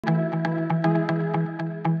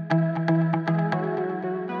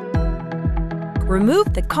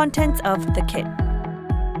Remove the contents of the kit.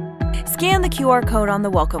 Scan the QR code on the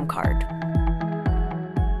welcome card.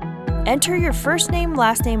 Enter your first name,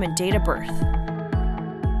 last name, and date of birth.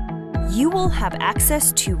 You will have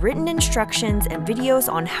access to written instructions and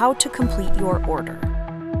videos on how to complete your order.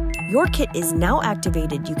 Your kit is now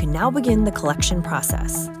activated. You can now begin the collection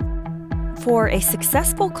process. For a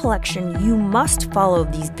successful collection, you must follow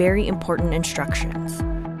these very important instructions.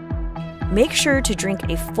 Make sure to drink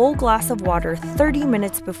a full glass of water 30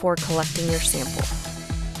 minutes before collecting your sample.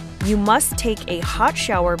 You must take a hot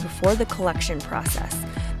shower before the collection process.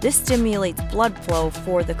 This stimulates blood flow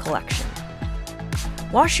for the collection.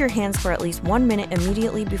 Wash your hands for at least 1 minute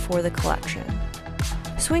immediately before the collection.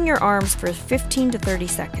 Swing your arms for 15 to 30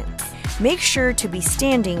 seconds. Make sure to be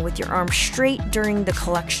standing with your arms straight during the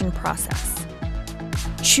collection process.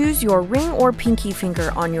 Choose your ring or pinky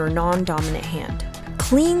finger on your non-dominant hand.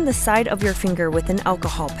 Clean the side of your finger with an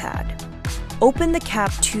alcohol pad. Open the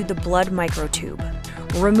cap to the blood microtube.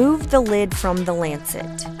 Remove the lid from the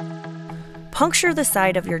lancet. Puncture the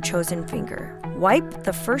side of your chosen finger. Wipe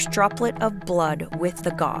the first droplet of blood with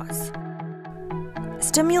the gauze.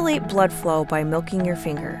 Stimulate blood flow by milking your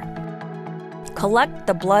finger. Collect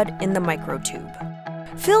the blood in the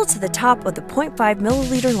microtube. Fill to the top of the 0.5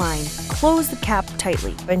 milliliter line. Close the cap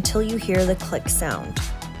tightly until you hear the click sound.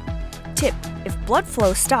 Tip: if blood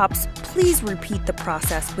flow stops, please repeat the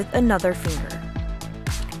process with another finger.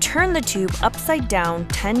 Turn the tube upside down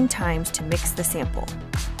 10 times to mix the sample.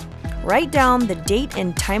 Write down the date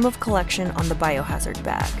and time of collection on the biohazard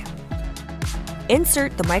bag.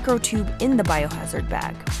 Insert the microtube in the biohazard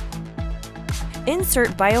bag. Insert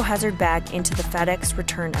biohazard bag into the FedEx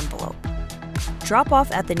return envelope. Drop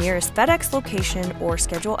off at the nearest FedEx location or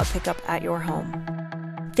schedule a pickup at your home.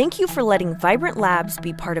 Thank you for letting Vibrant Labs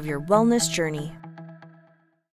be part of your wellness journey.